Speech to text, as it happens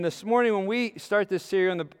This morning, when we start this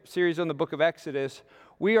series on the book of Exodus,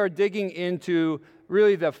 we are digging into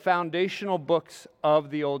really the foundational books of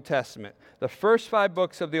the Old Testament. The first 5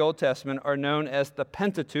 books of the Old Testament are known as the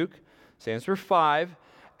Pentateuch, stands for 5,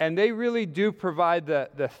 and they really do provide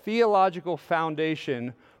the theological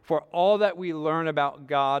foundation for all that we learn about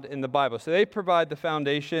God in the Bible. So they provide the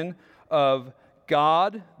foundation of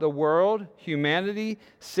God, the world, humanity,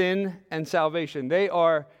 sin, and salvation. They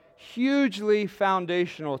are hugely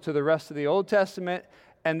foundational to the rest of the Old Testament,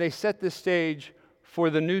 and they set the stage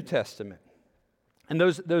for the New Testament. And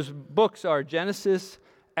those books are Genesis,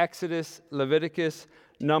 Exodus, Leviticus,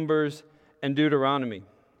 Numbers, and Deuteronomy.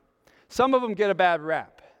 Some of them get a bad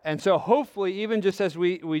rap. And so hopefully, even just as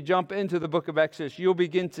we jump into the book of Exodus, you'll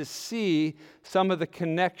begin to see some of the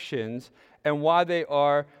connections and why they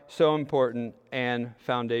are so important and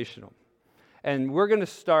foundational. And we're going to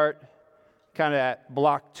start kind of at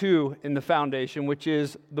block 2 in the foundation, which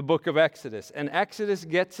is the book of Exodus. And Exodus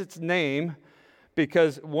gets its name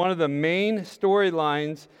because one of the main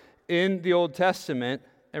storylines in the Old Testament,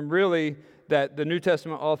 and really that the New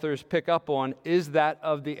Testament authors pick up on, is that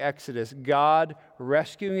of the Exodus. God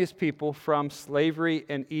rescuing his people from slavery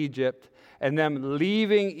in Egypt, and them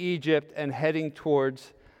leaving Egypt and heading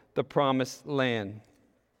towards the promised land.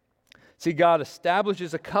 See, God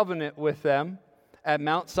establishes a covenant with them at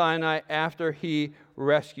Mount Sinai after he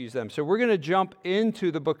rescues them. So we're going to jump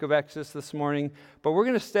into the book of Exodus this morning, but we're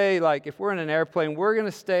going to stay, like if we're in an airplane, we're going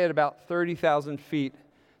to stay at about 30,000 feet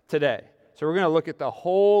today. So we're going to look at the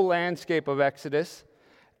whole landscape of Exodus,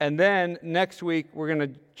 and then next week we're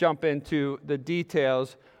going to jump into the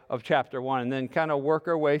details of chapter 1 and then kind of work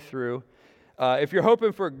our way through. If you're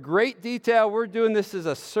hoping for great detail, we're doing this as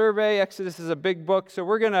a survey. Exodus is a big book, so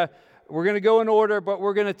we're going to go in order, but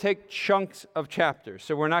we're going to take chunks of chapters.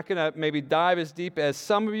 So we're not going to maybe dive as deep as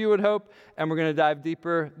some of you would hope, and we're going to dive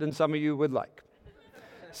deeper than some of you would like.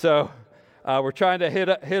 So we're trying to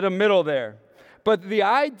hit a middle there. But the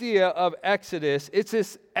idea of Exodus, it's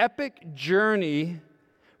this epic journey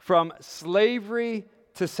from slavery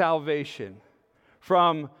to salvation,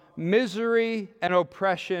 from misery and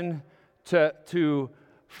oppression to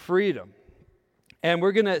freedom. And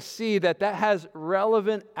we're going to see that has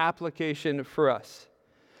relevant application for us.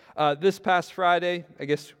 This past Friday, I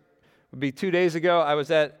guess it would be 2 days ago, I was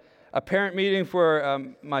at a parent meeting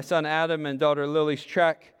for my son Adam and daughter Lily's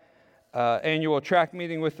annual track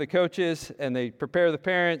meeting with the coaches, and they prepare the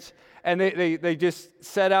parents, and they just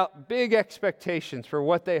set out big expectations for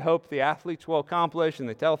what they hope the athletes will accomplish, and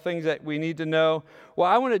they tell things that we need to know. Well,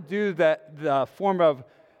 I want to do the form of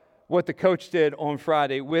what the coach did on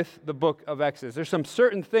Friday with the book of Exodus. There's some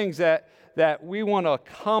certain things that we want to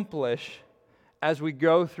accomplish as we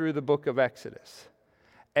go through the book of Exodus.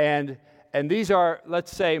 And these are,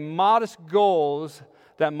 let's say, modest goals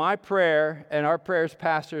that my prayer and our prayers,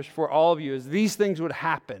 pastors, for all of you is these things would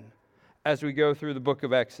happen as we go through the book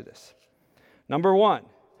of Exodus. Number 1,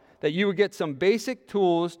 that you would get some basic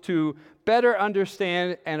tools to better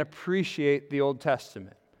understand and appreciate the Old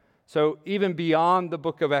Testament. So even beyond the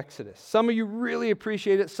book of Exodus. Some of you really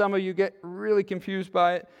appreciate it. Some of you get really confused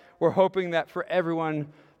by it. We're hoping that for everyone,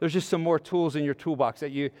 there's just some more tools in your toolbox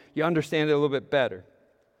that you understand it a little bit better.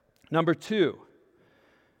 Number 2,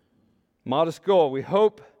 modest goal. We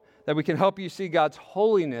hope that we can help you see God's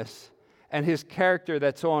holiness and his character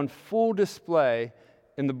that's on full display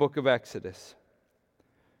in the book of Exodus.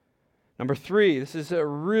 Number 3, this is a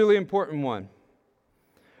really important one.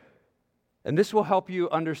 And this will help you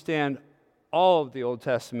understand all of the Old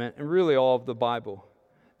Testament and really all of the Bible.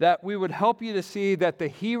 That we would help you to see that the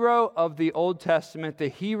hero of the Old Testament, the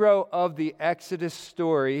hero of the Exodus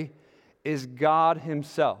story, is God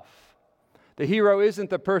himself. The hero isn't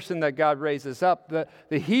the person that God raises up.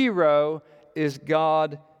 The hero is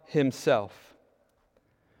God himself.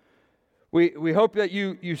 We hope that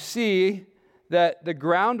you see that the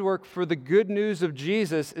groundwork for the good news of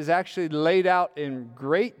Jesus is actually laid out in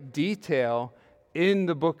great detail in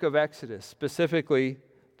the book of Exodus, specifically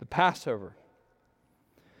the Passover.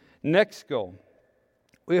 Next goal.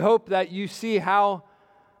 We hope that you see how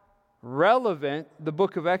relevant the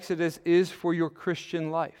book of Exodus is for your Christian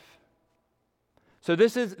life. So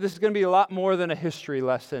this is going to be a lot more than a history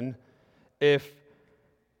lesson if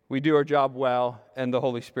we do our job well and the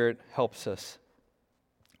Holy Spirit helps us.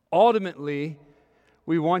 Ultimately,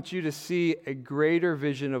 we want you to see a greater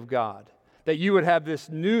vision of God, that you would have this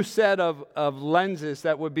new set of lenses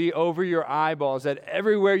that would be over your eyeballs, that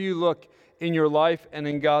everywhere you look in your life and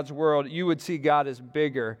in God's world, you would see God as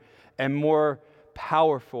bigger and more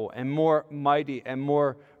powerful and more mighty and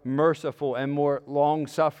more merciful and more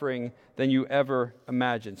long-suffering than you ever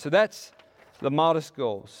imagined. So that's the modest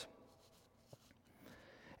goals.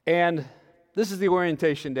 And this is the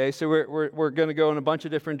orientation day, so we're going to go in a bunch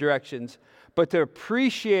of different directions. But to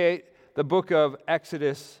appreciate the book of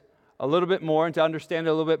Exodus a little bit more and to understand it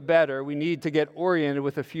a little bit better, we need to get oriented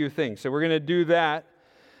with a few things. So we're going to do that,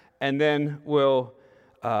 and then we'll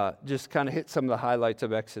just kind of hit some of the highlights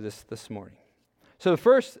of Exodus this morning. So the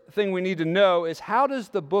first thing we need to know is, how does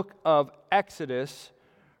the book of Exodus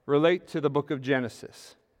relate to the book of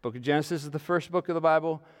Genesis? The book of Genesis is the first book of the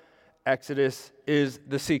Bible. Exodus is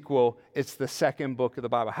the sequel. It's the second book of the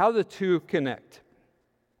Bible. How do the two connect?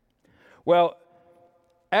 Well,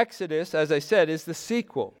 Exodus, as I said, is the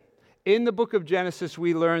sequel. In the book of Genesis,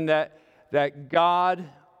 we learn that God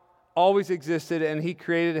always existed, and He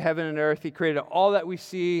created heaven and earth. He created all that we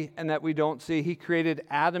see and that we don't see. He created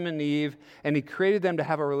Adam and Eve, and He created them to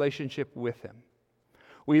have a relationship with Him.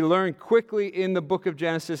 We learn quickly in the book of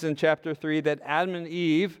Genesis in chapter 3 that Adam and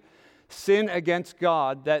Eve sin against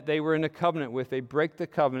God that they were in a covenant with. They break the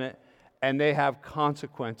covenant, and they have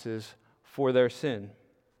consequences for their sin.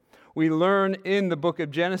 We learn in the book of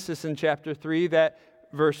Genesis in chapter 3 that,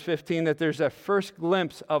 verse 15, that there's a first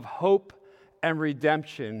glimpse of hope and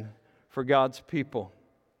redemption for God's people.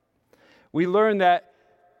 We learn that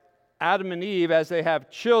Adam and Eve, as they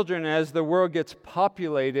have children, as the world gets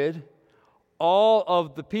populated, all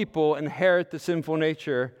of the people inherit the sinful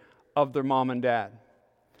nature of their mom and dad.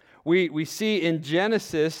 We see in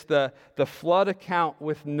Genesis the flood account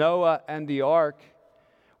with Noah and the ark.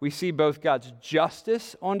 We see both God's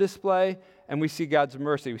justice on display, and we see God's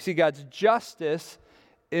mercy. We see God's justice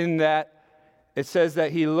in that it says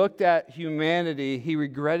that He looked at humanity, He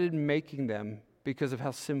regretted making them because of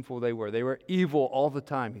how sinful they were. They were evil all the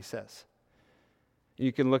time, He says.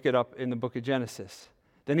 You can look it up in the book of Genesis.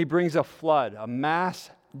 Then He brings a flood, a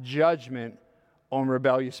mass judgment on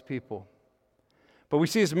rebellious people. But we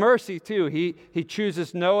see His mercy too. He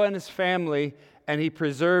chooses Noah and his family, and He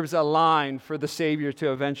preserves a line for the Savior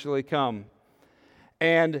to eventually come.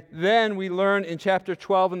 And then we learn in chapter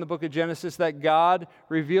 12 in the book of Genesis that God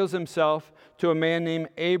reveals Himself to a man named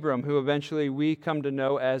Abram, who eventually we come to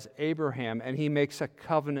know as Abraham. And He makes a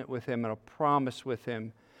covenant with him and a promise with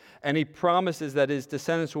him. And He promises that his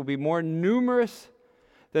descendants will be more numerous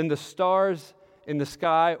than the stars in the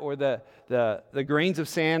sky or the grains of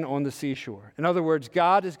sand on the seashore. In other words,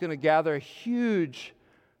 God is going to gather a huge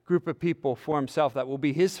group of people for Himself that will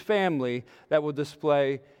be His family, that will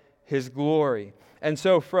display His glory. And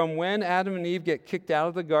so from when Adam and Eve get kicked out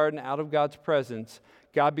of the garden, out of God's presence,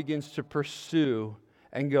 God begins to pursue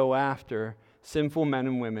and go after sinful men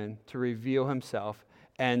and women to reveal Himself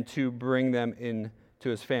and to bring them into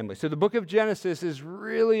His family. So the book of Genesis is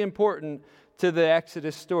really important to the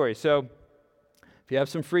Exodus story. So if you have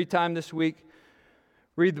some free time this week,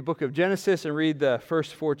 read the book of Genesis and read the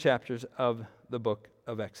first 4 chapters of the book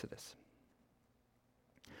of Exodus.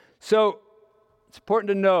 So it's important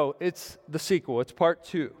to know it's the sequel. It's part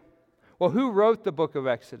 2. Well, who wrote the book of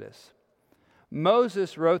Exodus?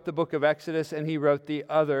 Moses wrote the book of Exodus, and he wrote the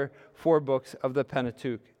other 4 books of the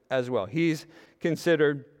Pentateuch as well. He's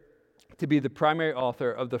considered to be the primary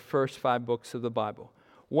author of the first 5 books of the Bible.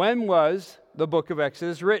 When was the book of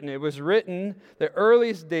Exodus written? It was written, the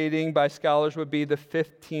earliest dating by scholars would be the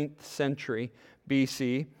 15th century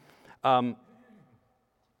BC.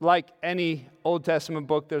 Like any Old Testament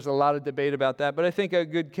book, there's a lot of debate about that, but I think a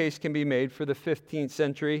good case can be made for the 15th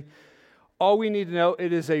century. All we need to know,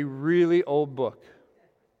 it is a really old book,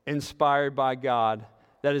 inspired by God,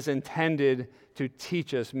 that is intended to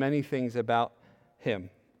teach us many things about Him.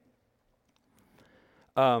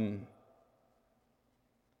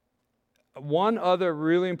 One other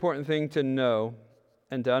really important thing to know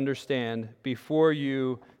and to understand before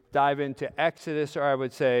you dive into Exodus, or I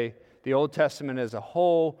would say the Old Testament as a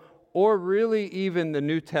whole, or really even the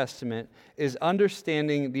New Testament, is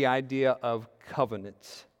understanding the idea of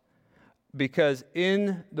covenants. Because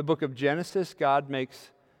in the book of Genesis, God makes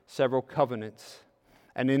several covenants.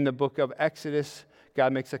 And in the book of Exodus,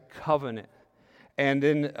 God makes a covenant. And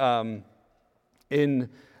in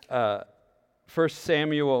 1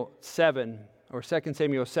 Samuel 7, or 2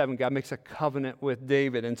 Samuel 7, God makes a covenant with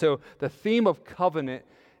David. And so the theme of covenant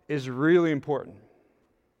is really important.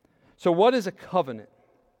 So what is a covenant?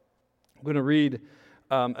 I'm going to read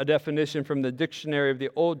a definition from the Dictionary of the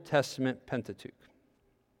Old Testament Pentateuch.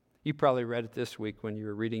 You probably read it this week when you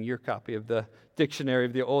were reading your copy of the Dictionary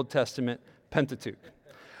of the Old Testament Pentateuch.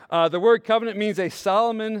 The word covenant means a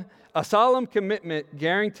solemn commitment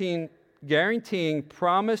guaranteeing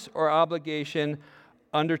promise or obligation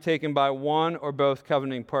undertaken by one or both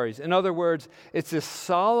covenanting parties. In other words, it's a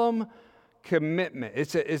solemn commitment.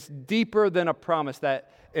 It's deeper than a promise,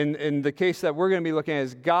 that in the case that we're going to be looking at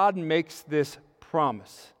is God makes this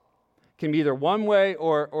promise. It can be either one way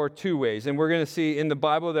or two ways. And we're going to see in the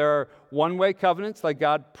Bible there are one-way covenants, like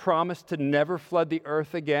God promised to never flood the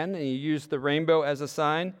earth again, and He used the rainbow as a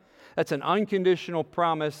sign. That's an unconditional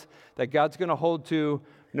promise that God's going to hold to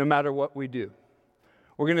no matter what we do.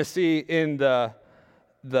 We're going to see in the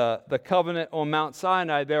covenant on Mount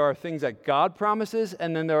Sinai, there are things that God promises,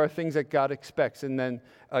 and then there are things that God expects, and then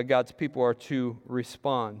God's people are to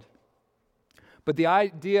respond. But the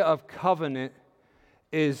idea of covenant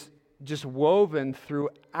is just woven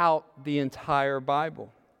throughout the entire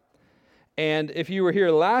Bible. And if you were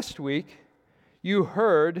here last week, you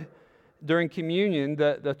heard during communion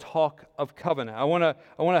the talk of covenant. I want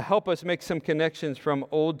to help us make some connections from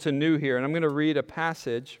old to new here, and I'm going to read a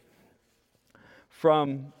passage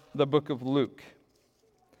from the book of Luke.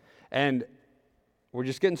 And we're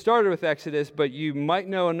just getting started with Exodus, but you might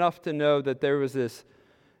know enough to know that there was this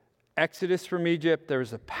Exodus from Egypt. There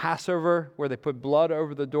was a Passover where they put blood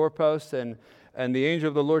over the doorposts, and the angel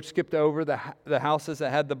of the Lord skipped over the houses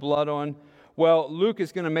that had the blood on. Well, Luke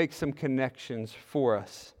is going to make some connections for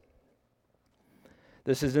us.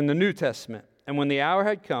 This is in the New Testament. And when the hour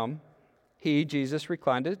had come, he, Jesus,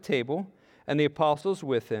 reclined at a table, and the apostles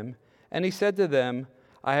with him. And he said to them,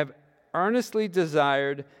 I have earnestly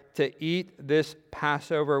desired to eat this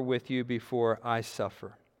Passover with you before I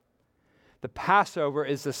suffer. The Passover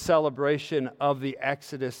is the celebration of the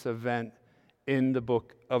Exodus event in the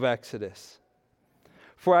book of Exodus.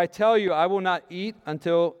 For I tell you, I will not eat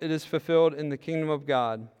until it is fulfilled in the kingdom of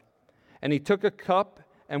God. And he took a cup,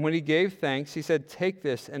 and when he gave thanks, he said, take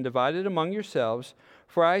this and divide it among yourselves.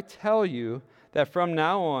 For I tell you that from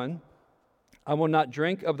now on, I will not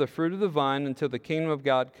drink of the fruit of the vine until the kingdom of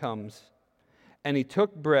God comes. And he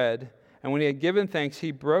took bread, and when he had given thanks,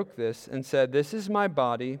 he broke this and said, this is my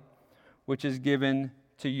body, which is given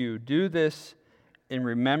to you. Do this in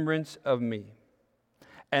remembrance of me.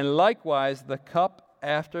 And likewise, the cup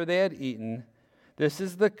after they had eaten, this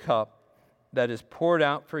is the cup that is poured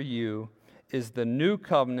out for you, is the new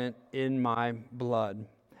covenant in my blood.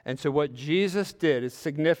 And so what Jesus did is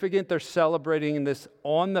significant. They're celebrating this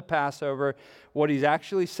on the Passover. What he's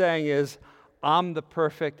actually saying is, I'm the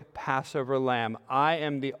perfect Passover lamb. I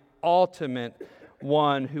am the ultimate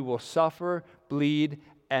one who will suffer, bleed,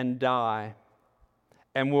 and die,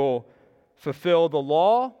 and will fulfill the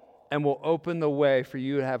law and will open the way for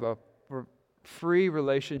you to have a free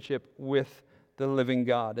relationship with the living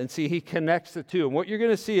God. And see, he connects the two. And what you're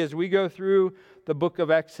going to see as we go through the book of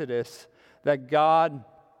Exodus, that God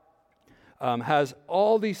has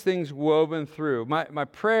all these things woven through. My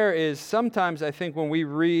prayer is sometimes I think when we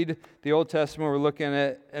read the Old Testament, we're looking at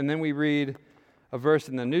it, and then we read a verse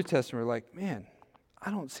in the New Testament, we're like, man, I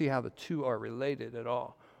don't see how the two are related at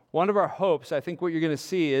all. One of our hopes, I think what you're going to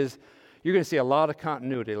see is you're going to see a lot of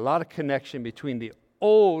continuity, a lot of connection between the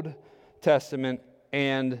Old Testament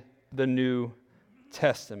and the New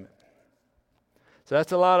Testament. So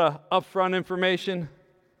that's a lot of upfront information.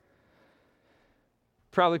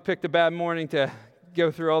 Probably picked a bad morning to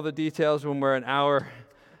go through all the details when we're an hour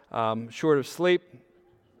short of sleep.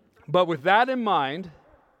 But with that in mind,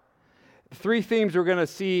 three themes we're going to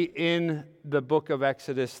see in the book of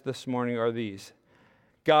Exodus this morning are these.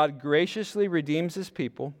 God graciously redeems his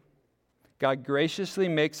people. God graciously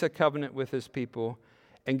makes a covenant with his people.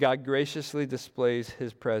 And God graciously displays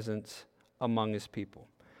his presence among his people.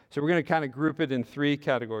 So we're going to kind of group it in three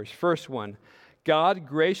categories. First one, God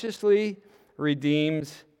graciously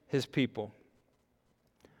redeems his people.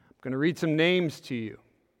 I'm going to read some names to you.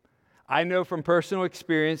 I know from personal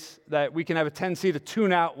experience that we can have a tendency to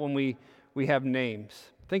tune out when we have names.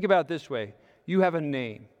 Think about it this way. You have a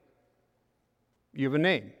name. You have a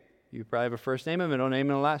name. You probably have a first name, a middle name,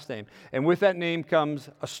 and a last name. And with that name comes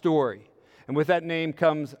a story. And with that name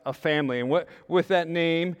comes a family. And with that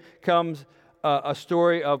name comes a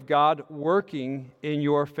story of God working in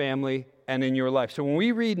your family and in your life. So when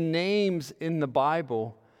we read names in the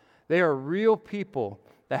Bible, they are real people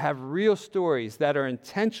that have real stories that are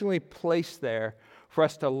intentionally placed there for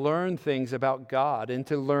us to learn things about God and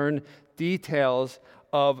to learn details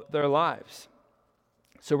of their lives.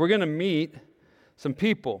 So we're going to meet some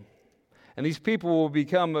people. And these people will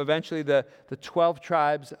become eventually the 12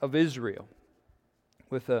 tribes of Israel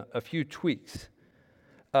with a few tweaks.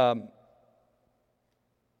 But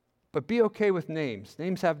be okay with names.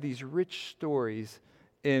 Names have these rich stories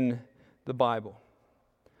in the Bible.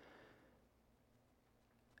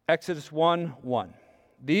 Exodus 1:1.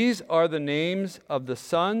 These are the names of the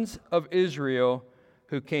sons of Israel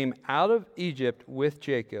who came out of Egypt with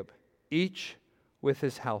Jacob, each with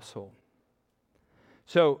his household.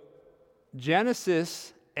 So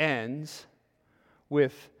Genesis ends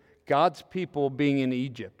with God's people being in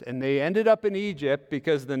Egypt. And they ended up in Egypt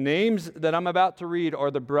because the names that I'm about to read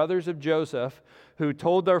are the brothers of Joseph who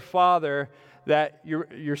told their father that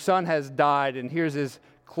your son has died, and here's his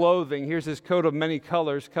clothing, here's his coat of many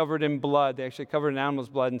colors covered in blood. They actually covered in animal's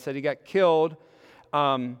blood and said he got killed.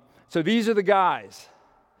 So these are the guys.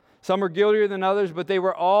 Some are guiltier than others, but they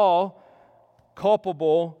were all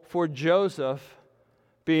culpable for Joseph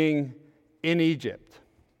being in Egypt.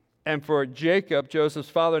 And for Jacob, Joseph's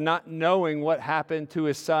father, not knowing what happened to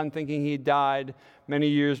his son, thinking he died many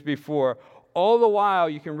years before. All the while,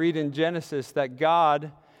 you can read in Genesis that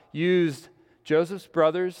God used Joseph's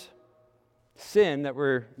brothers' sin, that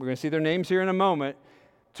we're going to see their names here in a moment,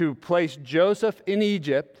 to place Joseph in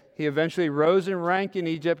Egypt. He eventually rose in rank in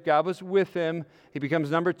Egypt. God was with him. He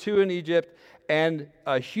becomes number 2 in Egypt. And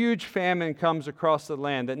a huge famine comes across the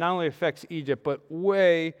land that not only affects Egypt, but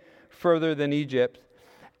way further than Egypt.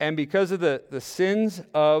 And because of the sins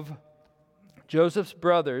of Joseph's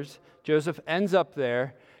brothers, Joseph ends up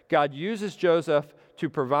there. God uses Joseph to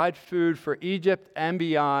provide food for Egypt and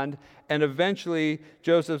beyond. And eventually,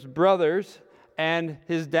 Joseph's brothers and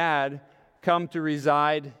his dad come to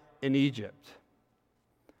reside in Egypt.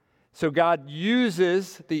 So God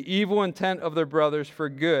uses the evil intent of their brothers for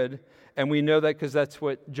good. And we know that because that's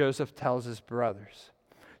what Joseph tells his brothers.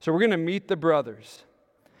 So we're going to meet the brothers.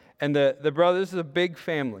 And the brothers is a big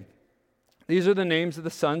family. These are the names of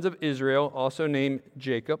the sons of Israel, also named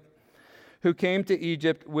Jacob, who came to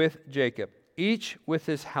Egypt with Jacob, each with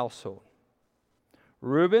his household.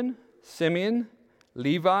 Reuben, Simeon,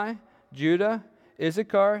 Levi, Judah,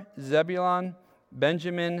 Issachar, Zebulun,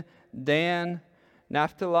 Benjamin, Dan,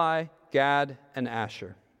 Naphtali, Gad, and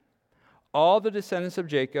Asher. All the descendants of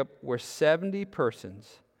Jacob were 70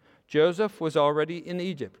 persons. Joseph was already in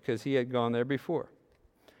Egypt because he had gone there before.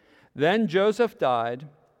 Then Joseph died,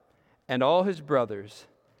 and all his brothers,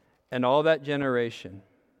 and all that generation.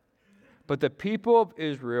 But the people of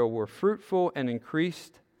Israel were fruitful and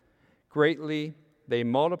increased greatly. They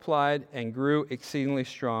multiplied and grew exceedingly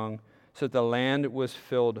strong, so that the land was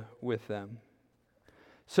filled with them.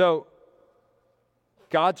 So,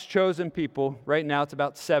 God's chosen people, right now it's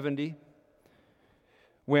about 70.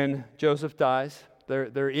 When Joseph dies,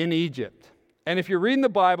 they're in Egypt. And if you're reading the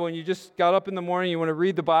Bible and you just got up in the morning, you want to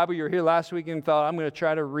read the Bible, you were here last week and thought, I'm going to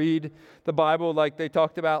try to read the Bible like they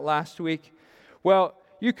talked about last week. Well,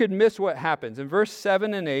 you could miss what happens. In verse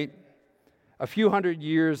 7 and 8, a few hundred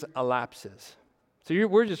years elapses. So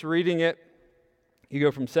we're just reading it. You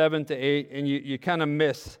go from 7 to 8, and you kind of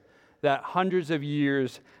miss that hundreds of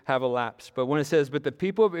years have elapsed. But when it says, but the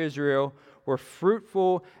people of Israel were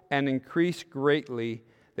fruitful and increased greatly,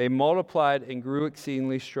 they multiplied and grew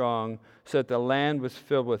exceedingly strong, so that the land was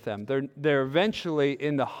filled with them. They're eventually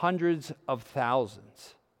in the hundreds of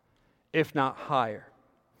thousands, if not higher.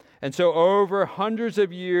 And so over hundreds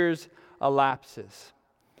of years elapses.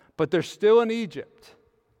 But they're still in Egypt.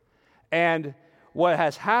 And what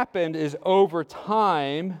has happened is over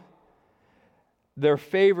time, their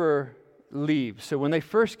favor leaves. So when they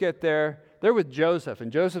first get there, they're with Joseph,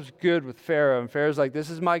 and Joseph's good with Pharaoh, and Pharaoh's like, this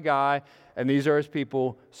is my guy, and these are his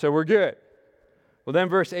people, so we're good. Well, then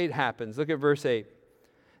verse 8 happens. Look at verse 8.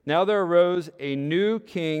 Now there arose a new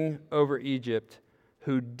king over Egypt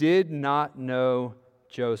who did not know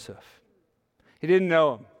Joseph. He didn't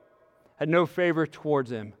know him, had no favor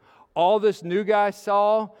towards him. All this new guy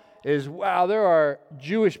saw is, wow, there are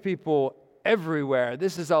Jewish people everywhere.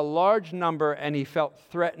 This is a large number, and he felt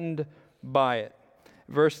threatened by it.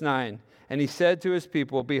 Verse 9, and he said to his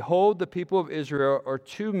people, behold, the people of Israel are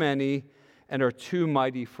too many and are too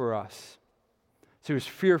mighty for us. So he was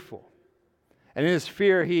fearful. And in his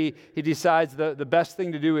fear, he decides the best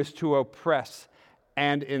thing to do is to oppress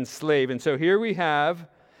and enslave. And so here we have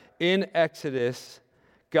in Exodus,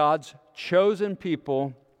 God's chosen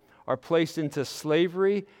people are placed into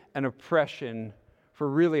slavery and oppression for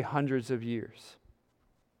really hundreds of years.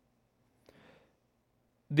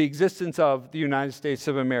 The existence of the United States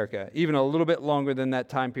of America, even a little bit longer than that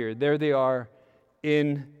time period, there they are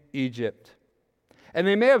in Egypt. And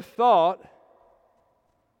they may have thought,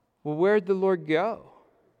 well, where'd the Lord go?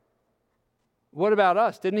 What about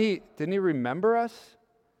us? Didn't he remember us?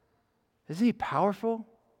 Isn't he powerful?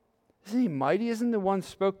 Isn't he mighty? Isn't the one who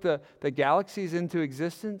spoke the galaxies into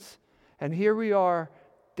existence? And here we are,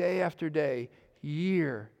 day after day,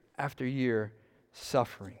 year after year,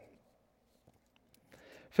 suffering.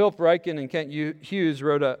 Philip Ryken and Kent Hughes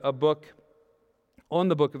wrote a book on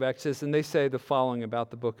the book of Exodus, and they say the following about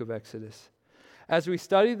the book of Exodus. As we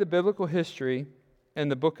study the biblical history in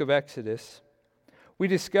the book of Exodus, we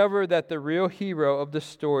discover that the real hero of the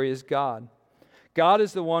story is God. God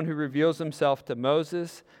is the one who reveals himself to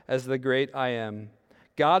Moses as the great I am.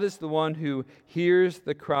 God is the one who hears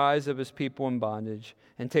the cries of his people in bondage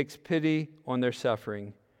and takes pity on their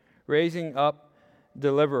suffering, raising up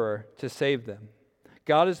deliverer to save them.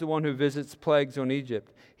 God is the one who visits plagues on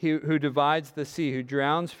Egypt, who divides the sea, who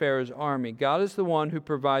drowns Pharaoh's army. God is the one who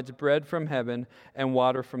provides bread from heaven and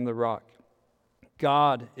water from the rock.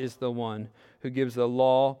 God is the one who gives the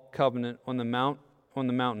law covenant on the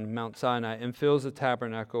mountain, Mount Sinai, and fills the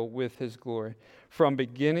tabernacle with his glory. From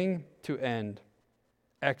beginning to end,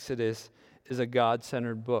 Exodus is a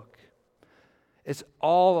God-centered book. It's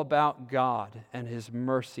all about God and his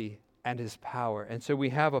mercy and his power. And so we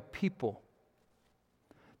have a people.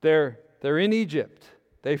 They're in Egypt.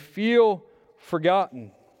 They feel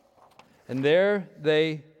forgotten. And there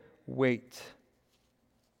they wait.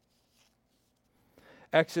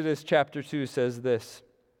 Exodus chapter 2 says this,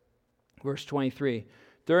 verse 23,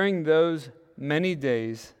 "During those many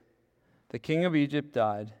days, the king of Egypt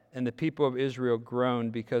died, and the people of Israel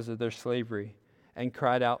groaned because of their slavery and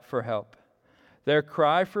cried out for help. Their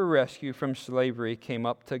cry for rescue from slavery came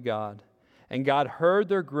up to God, and God heard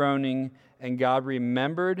their groaning, and God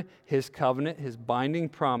remembered his covenant, his binding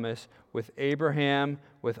promise with Abraham,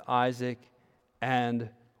 with Isaac, and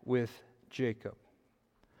with Jacob."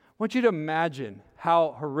 I want you to imagine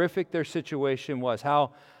how horrific their situation was,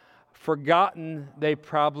 how forgotten they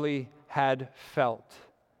probably had felt.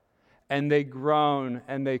 And they groan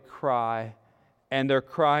and they cry, and their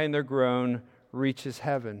cry and their groan reaches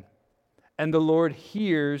heaven. And the Lord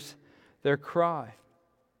hears their cry.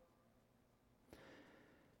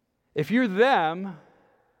 If you're them,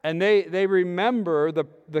 and they remember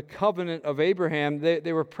the covenant of Abraham,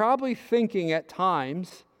 they were probably thinking at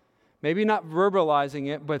times, maybe not verbalizing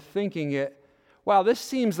it, but thinking it, wow, this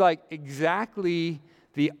seems like exactly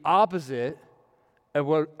the opposite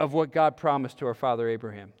of what God promised to our father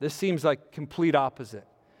Abraham. This seems like complete opposite.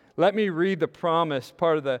 Let me read the promise,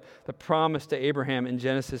 part of the promise to Abraham in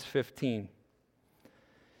Genesis 15.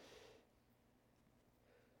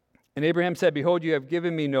 "And Abraham said, 'Behold, you have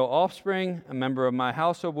given me no offspring. A member of my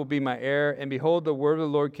household will be my heir. And behold, the word of the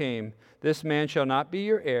Lord came. This man shall not be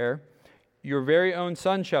your heir. Your very own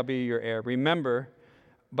son shall be your heir.' Remember,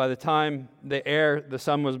 by the time the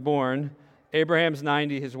son was born, Abraham's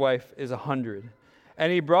 90, his wife is 100.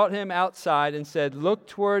 And he brought him outside and said, 'Look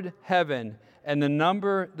toward heaven and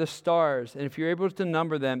number the stars. And if you're able to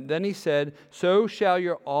number them,' then he said, 'So shall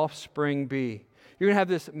your offspring be.'" You're going to have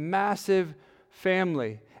this massive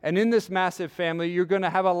family. And in this massive family, you're going to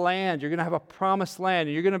have a land. You're going to have a promised land.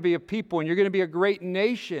 And you're going to be a people. And you're going to be a great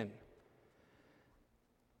nation.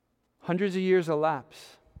 Hundreds of years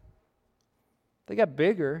elapse. They got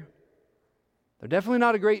bigger. They're definitely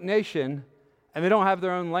not a great nation. And they don't have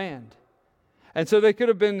their own land. And so they could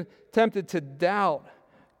have been tempted to doubt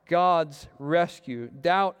God's rescue,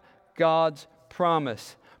 doubt God's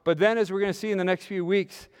promise. But then, as we're going to see in the next few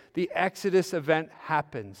weeks, the Exodus event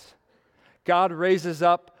happens. God raises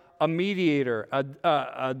up a mediator,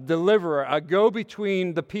 a deliverer, a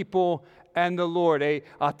go-between the people and the Lord, a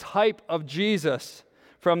type of Jesus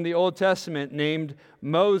from the Old Testament named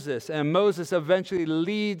Moses. And Moses eventually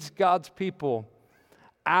leads God's people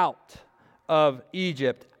out of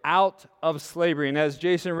Egypt, out of slavery. And as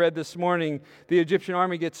Jason read this morning, the Egyptian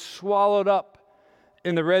army gets swallowed up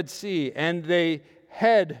in the Red Sea, and they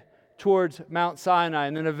head towards Mount Sinai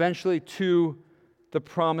and then eventually to the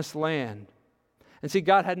promised land. And see,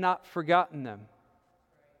 God had not forgotten them.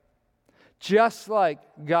 Just like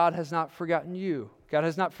God has not forgotten you. God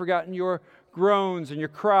has not forgotten your groans and your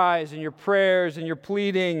cries and your prayers and your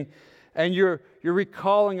pleading and your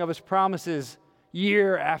recalling of his promises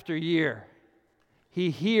year after year. He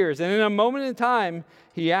hears, and in a moment in time,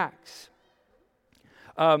 he acts.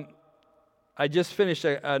 I just finished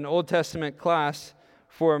an Old Testament class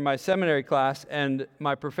for my seminary class, and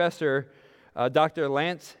my professor, Dr.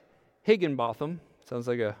 Lance Higginbotham, sounds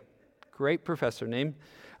like a great professor name,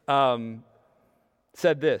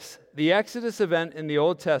 said this: "The Exodus event in the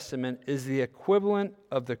Old Testament is the equivalent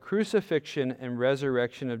of the crucifixion and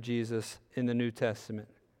resurrection of Jesus in the New Testament.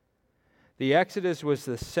 The Exodus was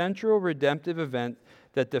the central redemptive event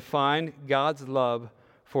that defined God's love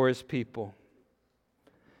for his people.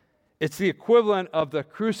 It's the equivalent of the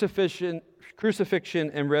crucifixion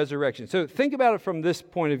and resurrection." So think about it from this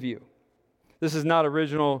point of view. This is not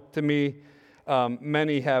original to me.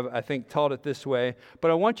 Many have, I think, taught it this way. But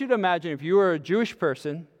I want you to imagine if you were a Jewish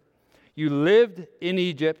person, you lived in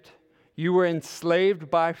Egypt, you were enslaved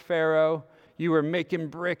by Pharaoh, you were making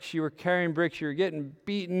bricks, you were carrying bricks, you were getting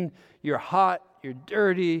beaten, you're hot, you're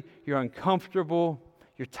dirty, you're uncomfortable,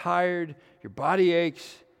 you're tired, your body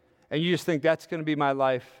aches, and you just think that's going to be my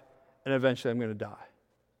life, and eventually I'm going to die.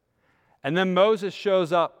 And then Moses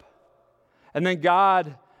shows up, and then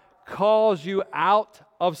God calls you out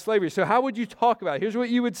of slavery. So how would you talk about it? Here's what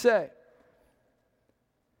you would say.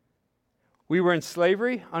 We were in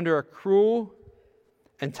slavery under a cruel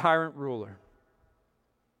and tyrant ruler.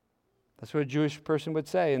 That's what a Jewish person would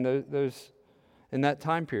say in that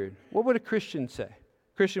time period. What would a Christian say?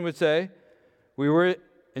 A Christian would say, we were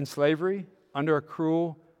in slavery under a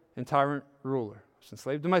cruel and tyrant ruler. I was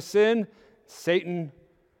enslaved to my sin. Satan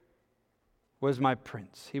was my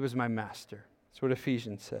prince. He was my master. That's what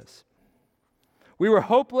Ephesians says. We were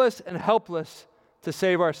hopeless and helpless to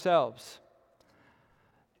save ourselves.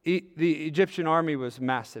 The Egyptian army was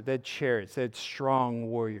massive. They had chariots. They had strong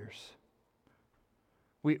warriors.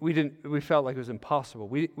 We felt like it was impossible.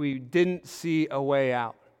 We didn't see a way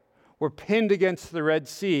out. We're pinned against the Red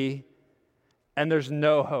Sea, and there's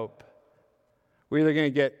no hope. We're either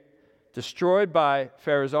going to get destroyed by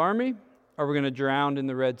Pharaoh's army, or we're going to drown in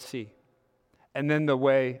the Red Sea. And then the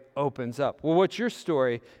way opens up. Well, what's your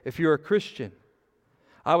story if you're a Christian?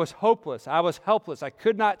 I was hopeless. I was helpless. I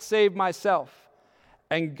could not save myself.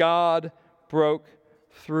 And God broke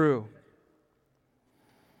through.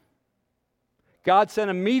 God sent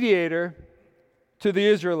a mediator to the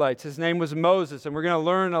Israelites. His name was Moses, and we're going to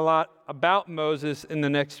learn a lot about Moses in the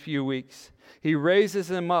next few weeks. He raises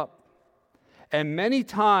him up. And many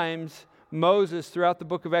times, Moses, throughout the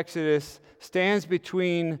book of Exodus, stands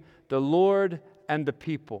between the Lord and the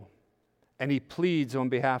people, and he pleads on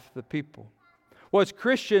behalf of the people. Well, as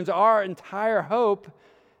Christians, our entire hope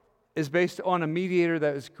is based on a mediator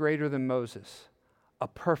that is greater than Moses, a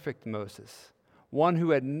perfect Moses, one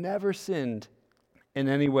who had never sinned in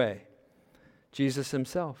any way, Jesus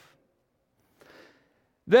himself.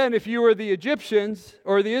 Then, if you were the Egyptians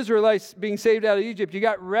or the Israelites being saved out of Egypt, you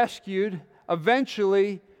got rescued.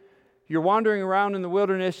 Eventually, you're wandering around in the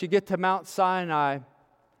wilderness, you get to Mount Sinai,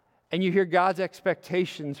 and you hear God's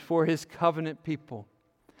expectations for his covenant people.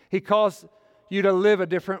 He calls you to live a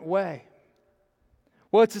different way.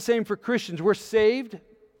 Well, it's the same for Christians. We're saved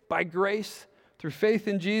by grace through faith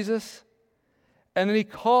in Jesus, and then he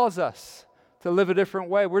calls us to live a different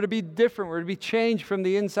way. We're to be different. We're to be changed from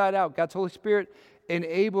the inside out. God's Holy Spirit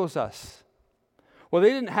enables us. Well, they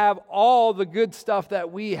didn't have all the good stuff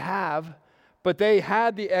that we have, but they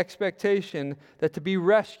had the expectation that to be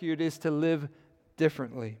rescued is to live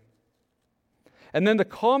differently. And then the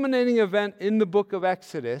culminating event in the book of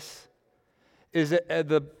Exodus is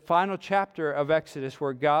the final chapter of Exodus,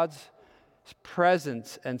 where God's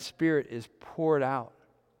presence and Spirit is poured out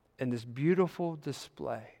in this beautiful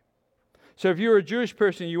display. So if you were a Jewish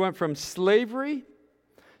person, you went from slavery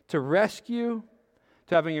to rescue,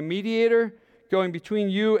 to having a mediator going between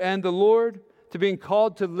you and the Lord, to being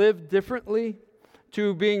called to live differently,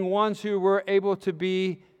 to being ones who were able to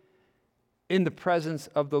be in the presence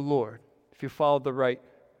of the Lord, if you followed the right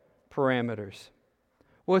parameters.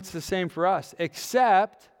 Well, it's the same for us,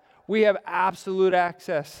 except we have absolute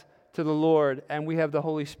access to the Lord, and we have the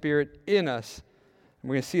Holy Spirit in us. And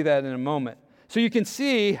we're going to see that in a moment. So you can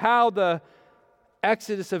see how the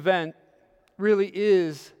Exodus event really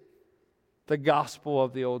is the gospel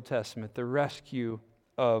of the Old Testament, the rescue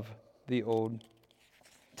of the Old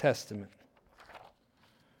Testament.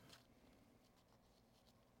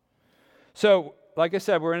 So, like I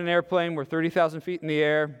said, we're in an airplane. We're 30,000 feet in the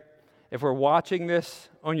air. If we're watching this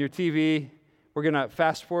on your TV, we're going to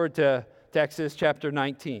fast forward to Exodus chapter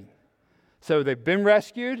 19. So they've been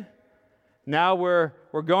rescued. Now we're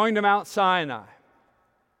going to Mount Sinai.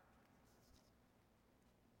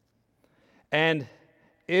 And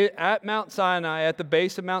at Mount Sinai, at the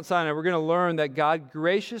base of Mount Sinai, we're going to learn that God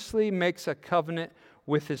graciously makes a covenant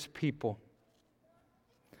with his people.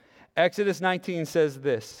 Exodus 19 says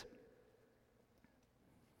this: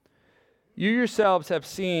 "You yourselves have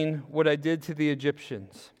seen what I did to the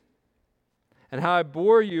Egyptians, and how I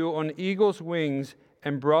bore you on eagle's wings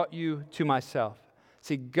and brought you to myself."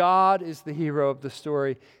 See, God is the hero of the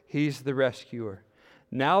story. He's the rescuer.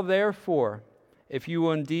 "Now, therefore, if you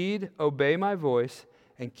will indeed obey my voice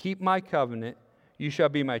and keep my covenant, you shall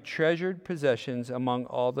be my treasured possessions among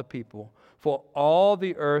all the people. For all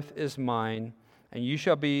the earth is mine, and you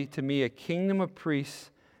shall be to me a kingdom of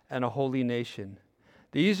priests and a holy nation.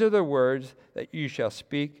 These are the words that you shall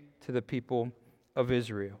speak to the people of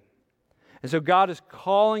Israel." And so God is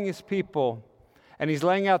calling his people, and he's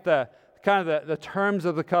laying out the terms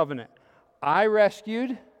of the covenant. I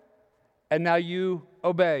rescued, and now you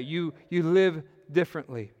obey. You live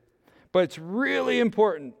differently. But it's really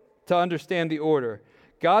important to understand the order.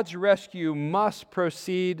 God's rescue must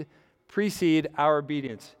precede our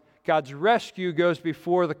obedience. God's rescue goes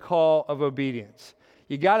before the call of obedience.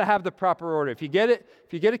 You got to have the proper order. If you get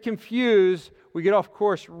it confused, we get off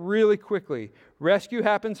course really quickly. Rescue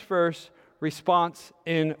happens first, response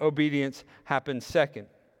in obedience happens second.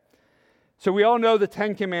 So we all know the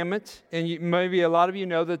Ten Commandments, and maybe a lot of you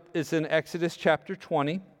know that it's in Exodus chapter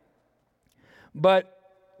 20. But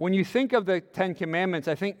when you think of the Ten Commandments,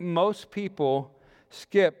 I think most people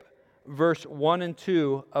skip verse 1 and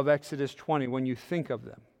 2 of Exodus 20 when you think of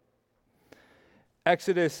them.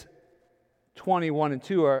 Exodus 21 and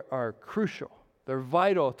 2 are crucial. They're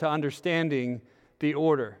vital to understanding the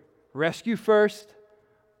order. Rescue first,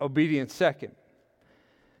 obedience second.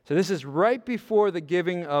 So this is right before the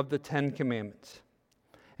giving of the Ten Commandments.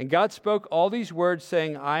 And God spoke all these words,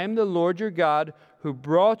 saying, I am the Lord your God, who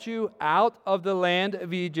brought you out of the land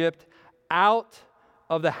of Egypt, out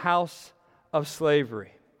of the house of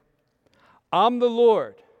slavery. I'm the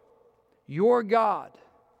Lord, your God,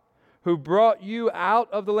 who brought you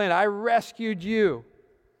out of the land. I rescued you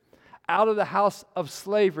out of the house of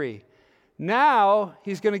slavery. Now,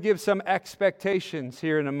 he's going to give some expectations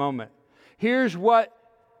here in a moment. Here's what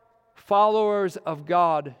followers of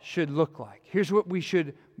God should look like. Here's what we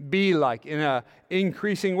should be like in an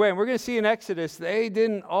increasing way. And we're going to see in Exodus, they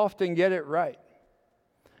didn't often get it right.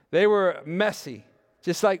 They were messy,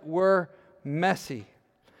 just like we're messy.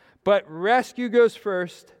 But rescue goes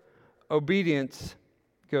first, obedience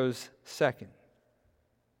goes second.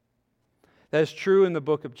 That's true in the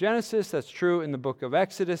book of Genesis, that's true in the book of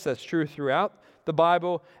Exodus, that's true throughout the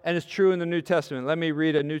Bible, and it's true in the New Testament. Let me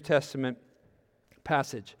read a New Testament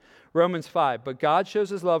passage. Romans 5, but God shows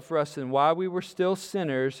his love for us, and while we were still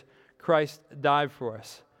sinners, Christ died for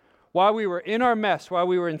us. While we were in our mess, while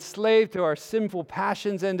we were enslaved to our sinful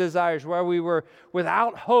passions and desires, while we were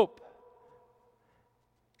without hope,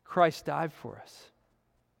 Christ died for us.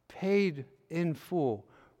 Paid in full,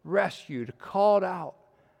 rescued, called out.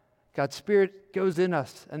 God's Spirit goes in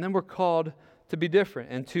us, and then we're called to be different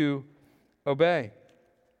and to obey.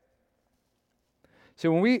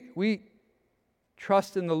 So when we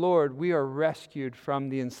trust in the Lord, we are rescued from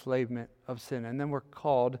the enslavement of sin, and then we're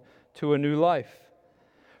called to a new life.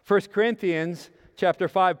 1 Corinthians chapter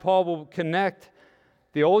 5, Paul will connect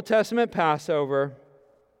the Old Testament Passover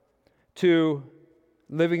to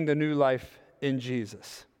living the new life in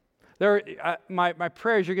Jesus. My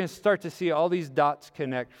prayer is you're going to start to see all these dots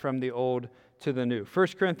connect from the old to the new. 1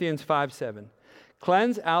 Corinthians 5:7.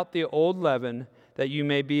 Cleanse out the old leaven, that you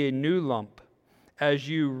may be a new lump, as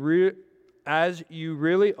you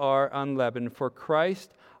really are unleavened. For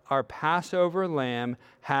Christ, our Passover lamb,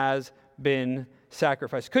 has been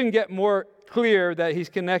sacrificed. Couldn't get more clear that he's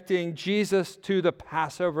connecting Jesus to the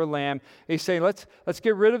Passover lamb. He's saying, let's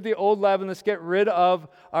get rid of the old leaven. Let's get rid of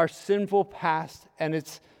our sinful past and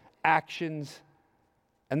its actions,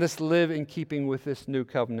 and let's live in keeping with this new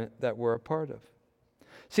covenant that we're a part of.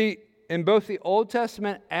 See, in both the Old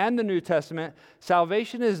Testament and the New Testament,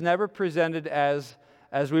 salvation is never presented as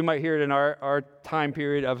we might hear it in our time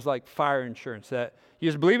period of like fire insurance, that you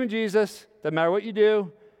just believe in Jesus, doesn't matter what you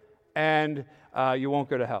do, and you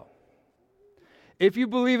won't go to hell. If you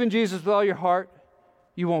believe in Jesus with all your heart,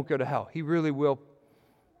 you won't go to hell. He really will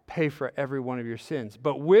pay for every one of your sins.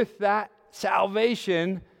 But with that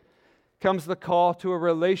salvation comes the call to a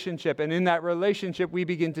relationship. And in that relationship, we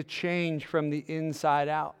begin to change from the inside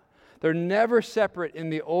out. They're never separate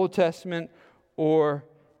in the Old Testament or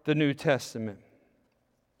the New Testament.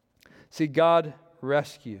 See, God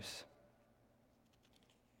rescues.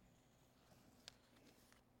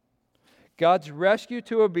 God's rescue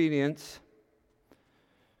to obedience,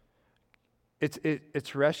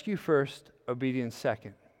 it's rescue first, obedience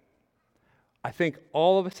second. I think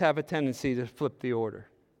all of us have a tendency to flip the order.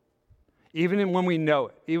 Even when we know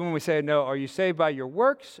it, even when we say, no, are you saved by your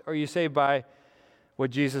works or are you saved by what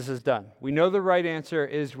Jesus has done? We know the right answer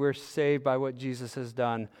is we're saved by what Jesus has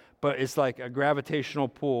done, but it's like a gravitational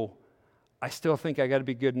pull. I still think I got to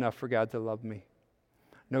be good enough for God to love me.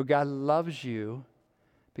 No, God loves you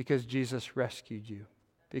because Jesus rescued you,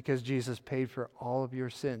 because Jesus paid for all of your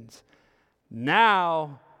sins.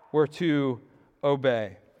 Now we're to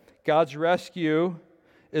obey. God's rescue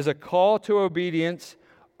is a call to obedience.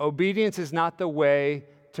 Obedience is not the way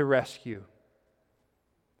to rescue.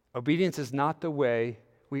 Obedience is not the way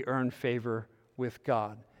we earn favor with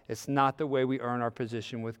God. It's not the way we earn our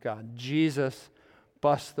position with God. Jesus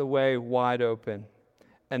busts the way wide open,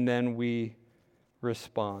 and then we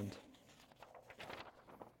respond.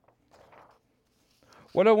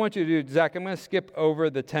 What I want you to do, Zach, I'm going to skip over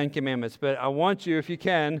the 10 Commandments, but I want you, if you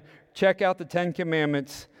can, check out the 10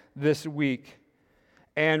 Commandments this week.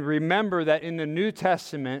 And remember that in the New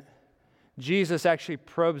Testament, Jesus actually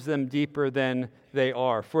probes them deeper than they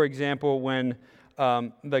are. For example, when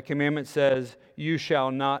the commandment says, "You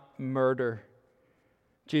shall not murder,"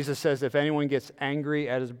 Jesus says if anyone gets angry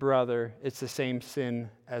at his brother, it's the same sin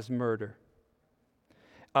as murder.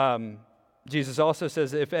 Jesus also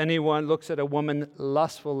says if anyone looks at a woman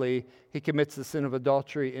lustfully, he commits the sin of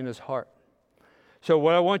adultery in his heart. So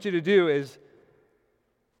what I want you to do is,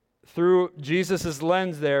 through Jesus'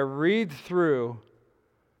 lens there, read through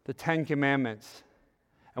the Ten Commandments.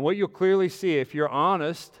 And what you'll clearly see, if you're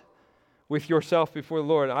honest with yourself before the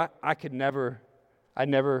Lord, I never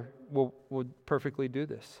would perfectly do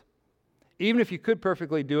this. Even if you could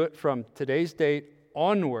perfectly do it from today's date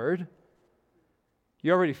onward,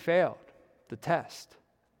 you already failed the test.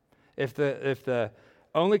 If the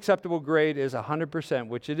only acceptable grade is 100%,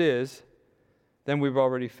 which it is, then we've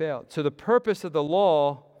already failed. So the purpose of the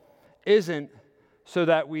law isn't so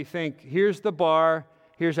that we think, here's the bar,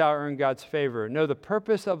 here's how I earn God's favor. No, the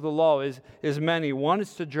purpose of the law is many. One,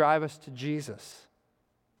 it's to drive us to Jesus.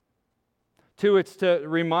 Two, it's to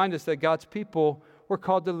remind us that God's people were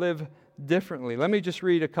called to live differently. Let me just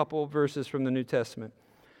read a couple verses from the New Testament.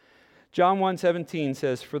 John 1:17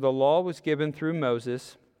 says, "For the law was given through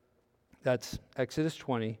Moses," that's Exodus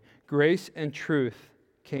 20, "grace and truth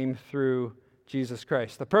came through Jesus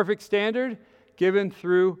Christ." The perfect standard given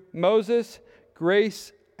through Moses,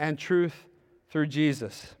 grace and truth through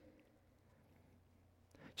Jesus.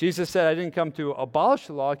 Jesus said, "I didn't come to abolish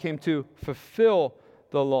the law, I came to fulfill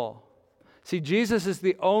the law." See, Jesus is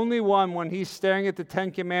the only one, when he's staring at the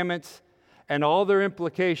Ten Commandments and all their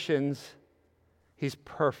implications, he's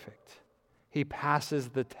perfect. He passes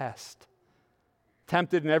the test.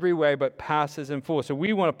 Tempted in every way, but passes in full. So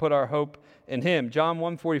we want to put our hope in him. John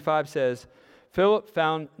 1:45 says, "Philip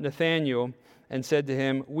found Nathanael and said to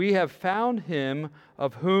him, 'We have found him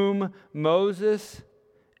of whom Moses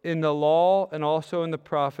in the law and also in the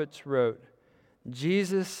prophets wrote,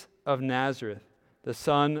 Jesus of Nazareth, the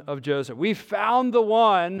son of Joseph.'" We found the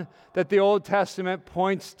one that the Old Testament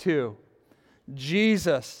points to,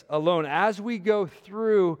 Jesus alone. As we go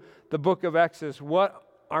through the book of Exodus, what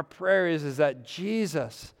our prayer is that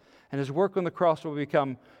Jesus and his work on the cross will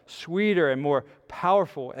become sweeter and more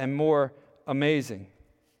powerful and more amazing.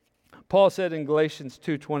 Paul said in Galatians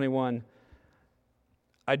 2:21,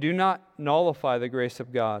 "I do not nullify the grace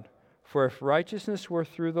of God, for if righteousness were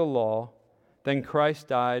through the law, then Christ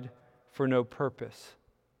died for no purpose."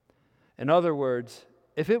 In other words,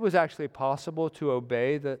 if it was actually possible to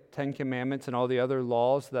obey the Ten Commandments and all the other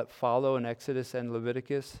laws that follow in Exodus and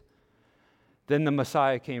Leviticus, then the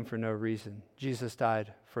Messiah came for no reason. Jesus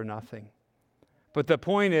died for nothing. But the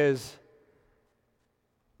point is,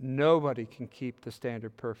 nobody can keep the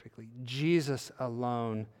standard perfectly. Jesus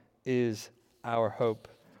alone is our hope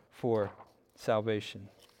for salvation.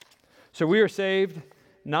 So we are saved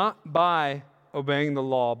not by obeying the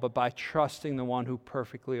law, but by trusting the one who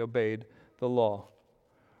perfectly obeyed the law.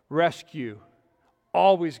 Rescue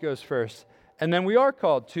always goes first, and then we are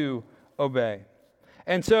called to obey.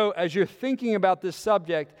 And so as you're thinking about this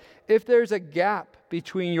subject, if there's a gap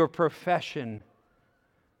between your profession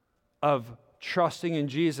of trusting in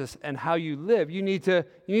Jesus and how you live, you need to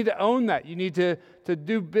own that. You need to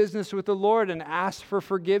do business with the Lord and ask for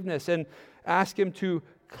forgiveness and ask him to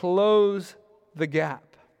close the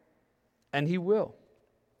gap. And he will.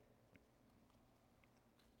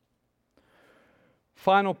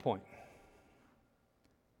 Final point.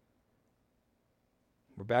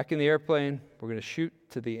 We're back in the airplane. We're going to shoot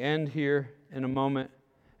to the end here in a moment.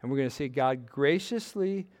 And we're going to see God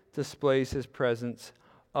graciously displays his presence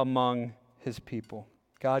among his people.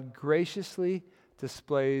 God graciously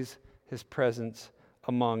displays his presence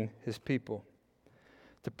among his people.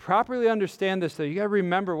 To properly understand this, though, you got to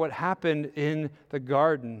remember what happened in the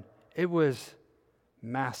garden. It was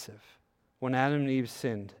massive when Adam and Eve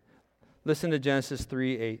sinned. Listen to Genesis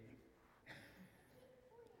 3:8.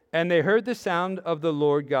 "And they heard the sound of the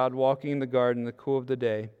Lord God walking in the garden in the cool of the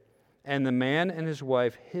day. And the man and his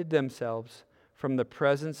wife hid themselves from the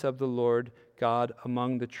presence of the Lord God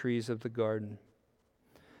among the trees of the garden."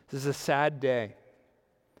 This is a sad day.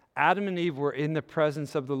 Adam and Eve were in the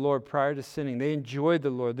presence of the Lord prior to sinning. They enjoyed the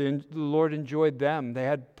Lord. The Lord enjoyed them. They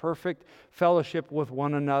had perfect fellowship with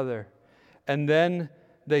one another. And then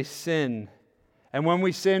they sin. And when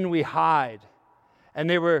we sin, we hide. And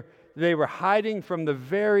they were hiding from the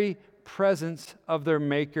very presence of their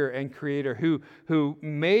Maker and Creator who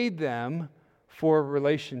made them for a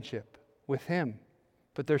relationship with him.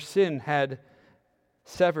 But their sin had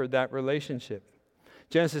severed that relationship.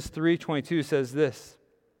 Genesis 3:22 says this,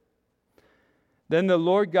 "Then the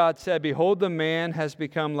Lord God said, 'Behold, the man has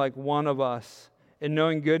become like one of us in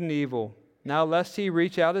knowing good and evil. Now lest he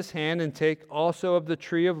reach out his hand and take also of the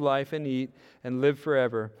tree of life and eat and live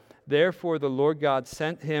forever. Therefore the Lord God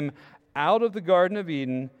sent him out of the Garden of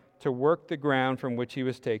Eden to work the ground from which he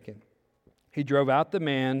was taken. He drove out the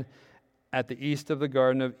man at the east of the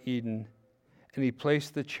Garden of Eden, and he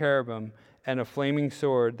placed the cherubim and a flaming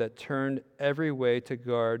sword that turned every way to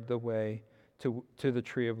guard the way to the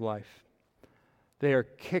tree of life. They are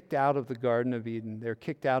kicked out of the Garden of Eden. They're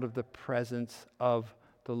kicked out of the presence of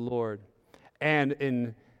the Lord.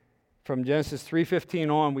 And from Genesis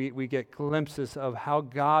 3:15 on, we get glimpses of how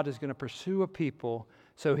God is going to pursue a people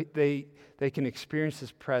so they can experience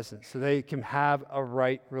His presence, so they can have a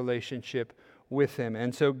right relationship with Him.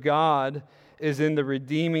 And so God is in the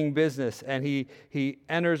redeeming business, and He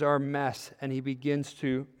enters our mess, and He begins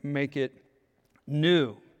to make it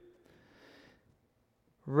new.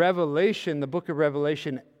 Revelation, the book of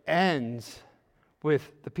Revelation, ends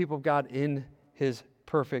with the people of God in His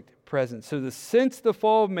perfect presence. So since the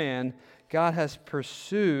fall of man, God has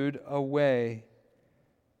pursued a way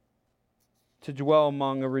to dwell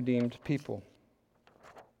among a redeemed people.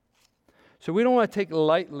 So we don't want to take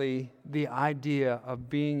lightly the idea of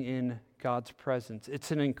being in God's presence.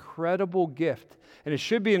 It's an incredible gift, and it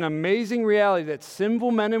should be an amazing reality that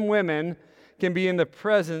sinful men and women can be in the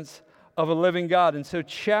presence of a living God. And so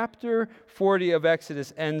chapter 40 of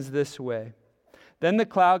Exodus ends this way. Then the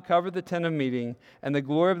cloud covered the tent of meeting, and the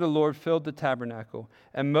glory of the Lord filled the tabernacle.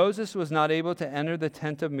 And Moses was not able to enter the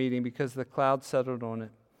tent of meeting because the cloud settled on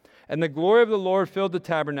it. And the glory of the Lord filled the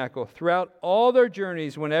tabernacle. Throughout all their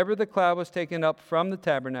journeys, whenever the cloud was taken up from the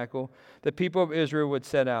tabernacle, the people of Israel would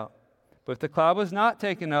set out. But if the cloud was not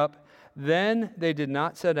taken up, then they did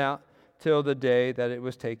not set out till the day that it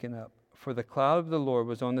was taken up. For the cloud of the Lord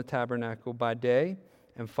was on the tabernacle by day,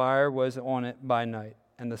 and fire was on it by night,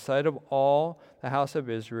 and the sight of all the house of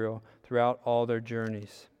Israel throughout all their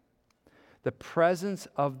journeys. The presence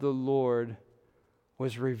of the Lord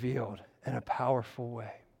was revealed in a powerful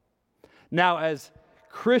way. Now, as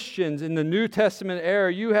Christians in the New Testament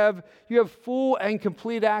era, you have full and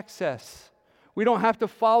complete access. We don't have to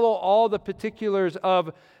follow all the particulars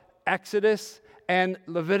of Exodus and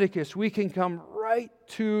Leviticus. We can come right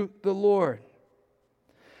to the Lord.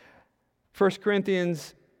 1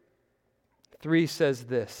 Corinthians 3 says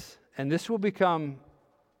this, and this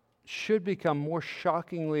should become more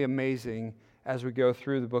shockingly amazing as we go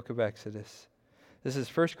through the book of Exodus. This is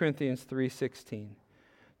 1 Corinthians 3:16.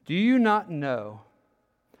 Do you not know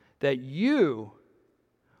that you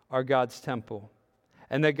are God's temple,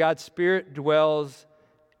 and that God's Spirit dwells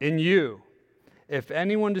in you? If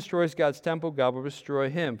anyone destroys God's temple, God will destroy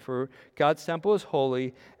him. For God's temple is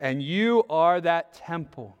holy, and you are that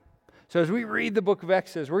temple. So as we read the book of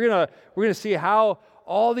Exodus, we're gonna see how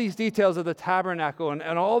all these details of the tabernacle and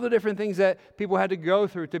all the different things that people had to go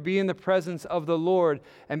through to be in the presence of the Lord.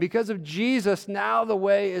 And because of Jesus, now the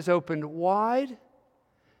way is opened wide.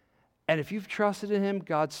 And if you've trusted in Him,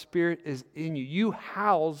 God's Spirit is in you. You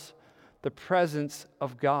house the presence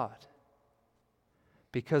of God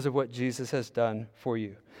because of what Jesus has done for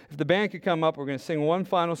you. If the band could come up, we're going to sing one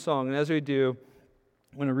final song. And as we do,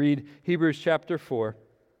 I'm going to read Hebrews chapter 4. It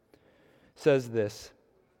says this.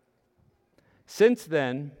 Since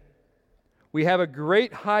then, we have a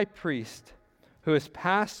great high priest who has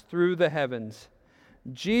passed through the heavens,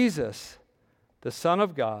 Jesus, the Son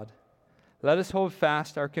of God. Let us hold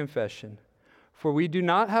fast our confession. For we do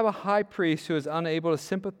not have a high priest who is unable to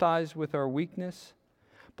sympathize with our weakness,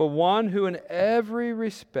 but one who in every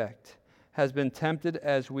respect has been tempted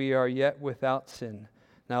as we are, yet without sin.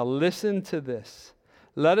 Now listen to this.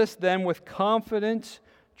 Let us then with confidence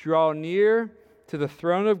draw near to the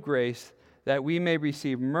throne of grace, that we may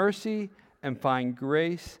receive mercy and find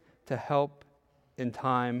grace to help in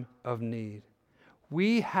time of need.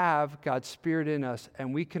 We have God's Spirit in us,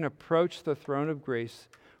 and we can approach the throne of grace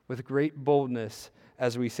with great boldness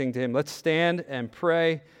as we sing to Him. Let's stand and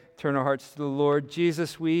pray, turn our hearts to the Lord.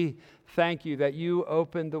 Jesus, we thank You that You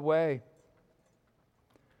opened the way.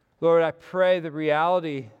 Lord, I pray the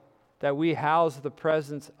reality that we house the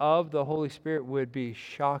presence of the Holy Spirit would be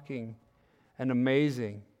shocking and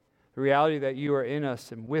amazing. The reality that You are in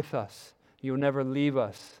us and with us, You will never leave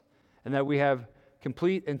us, and that we have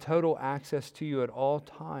complete and total access to You at all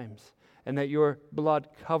times, and that Your blood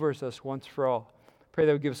covers us once for all. Pray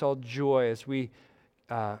that would give us all joy as we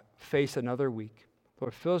face another week.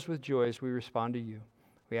 Lord, fill us with joy as we respond to You.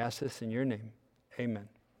 We ask this in Your name. Amen.